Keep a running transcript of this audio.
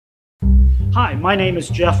Hi, my name is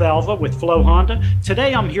Jeff Alva with Flow Honda.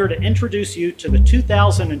 Today I'm here to introduce you to the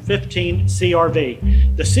 2015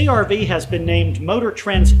 CR-V. The CR-V has been named Motor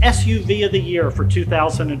Trend's SUV of the Year for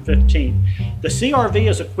 2015. The CR-V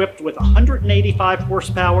is equipped with a 185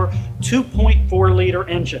 horsepower, 2.4 liter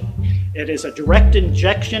engine. It is a direct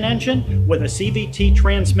injection engine with a CVT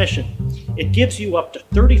transmission. It gives you up to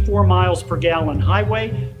 34 miles per gallon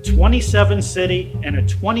highway, 27 city, and a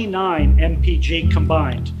 29 mpg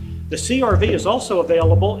combined. The CR-V is also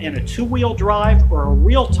available in a two-wheel drive or a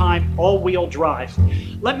real-time all-wheel drive.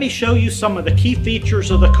 Let me show you some of the key features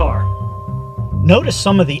of the car. Notice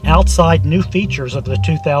some of the outside new features of the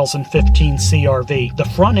 2015 CR-V. The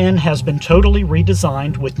front end has been totally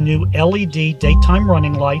redesigned with new LED daytime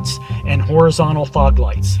running lights and horizontal fog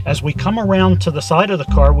lights. As we come around to the side of the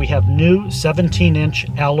car, we have new 17-inch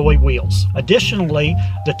alloy wheels. Additionally,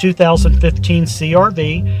 the 2015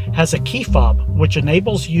 CR-V has a key fob, which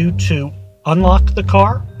enables you to unlock the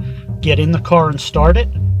car, get in the car and start it,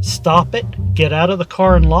 stop it, get out of the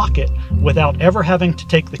car and lock it without ever having to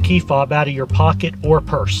take the key fob out of your pocket or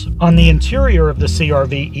purse. On the interior of the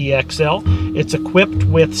CR-V EXL, it's equipped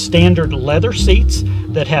with standard leather seats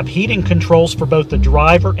that have heating controls for both the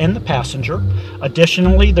driver and the passenger.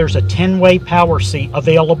 Additionally, there's a 10-way power seat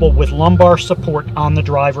available with lumbar support on the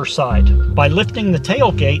driver's side. By lifting the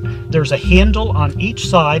tailgate, there's a handle on each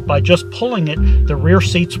side. By just pulling it, the rear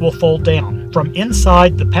seats will fold down. From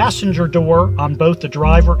inside the passenger door on both the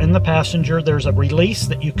driver and the passenger, there's a release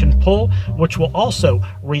that you can pull, which will also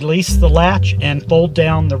release the latch and fold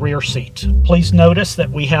down the rear seat. Please notice that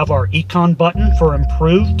we have our Econ button for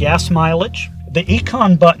improved gas mileage. The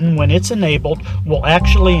Econ button, when it's enabled, will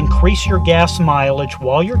actually increase your gas mileage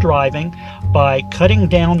while you're driving by cutting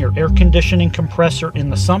down your air conditioning compressor in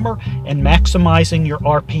the summer and maximizing your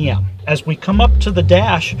RPM. As we come up to the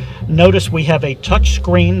dash, notice we have a touch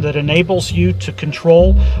screen that enables you to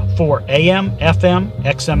control for AM, FM,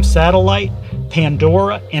 XM satellite,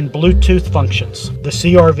 Pandora, and Bluetooth functions. The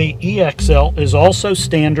CR-V EXL is also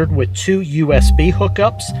standard with two USB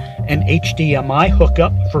hookups, an HDMI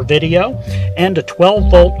hookup for video, and a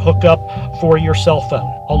 12-volt hookup for your cell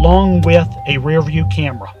phone, along with a rear view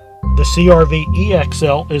camera. The CR-V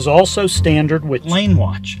EXL is also standard with Lane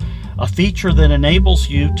Watch, a feature that enables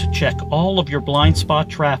you to check all of your blind spot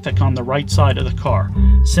traffic on the right side of the car.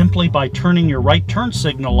 Simply by turning your right turn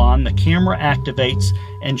signal on, the camera activates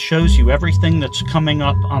and shows you everything that's coming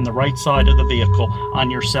up on the right side of the vehicle on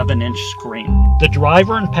your 7-inch screen. The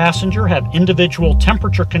driver and passenger have individual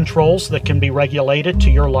temperature controls that can be regulated to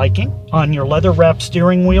your liking. On your leather-wrapped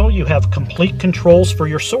steering wheel, you have complete controls for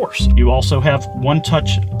your source. You also have one-touch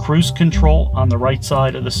cruise control on the right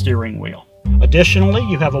side of the steering wheel. Additionally,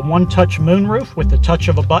 you have a one-touch moonroof with the touch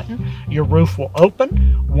of a button. Your roof will open,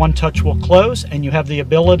 one touch will close, and you have the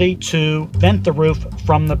ability to vent the roof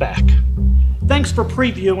from the back. Thanks for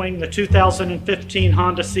previewing the 2015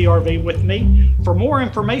 Honda CR-V with me. For more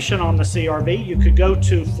information on the CR-V, you could go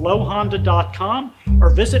to flowhonda.com or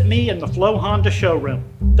visit me in the Flow Honda showroom.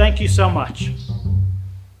 Thank you so much.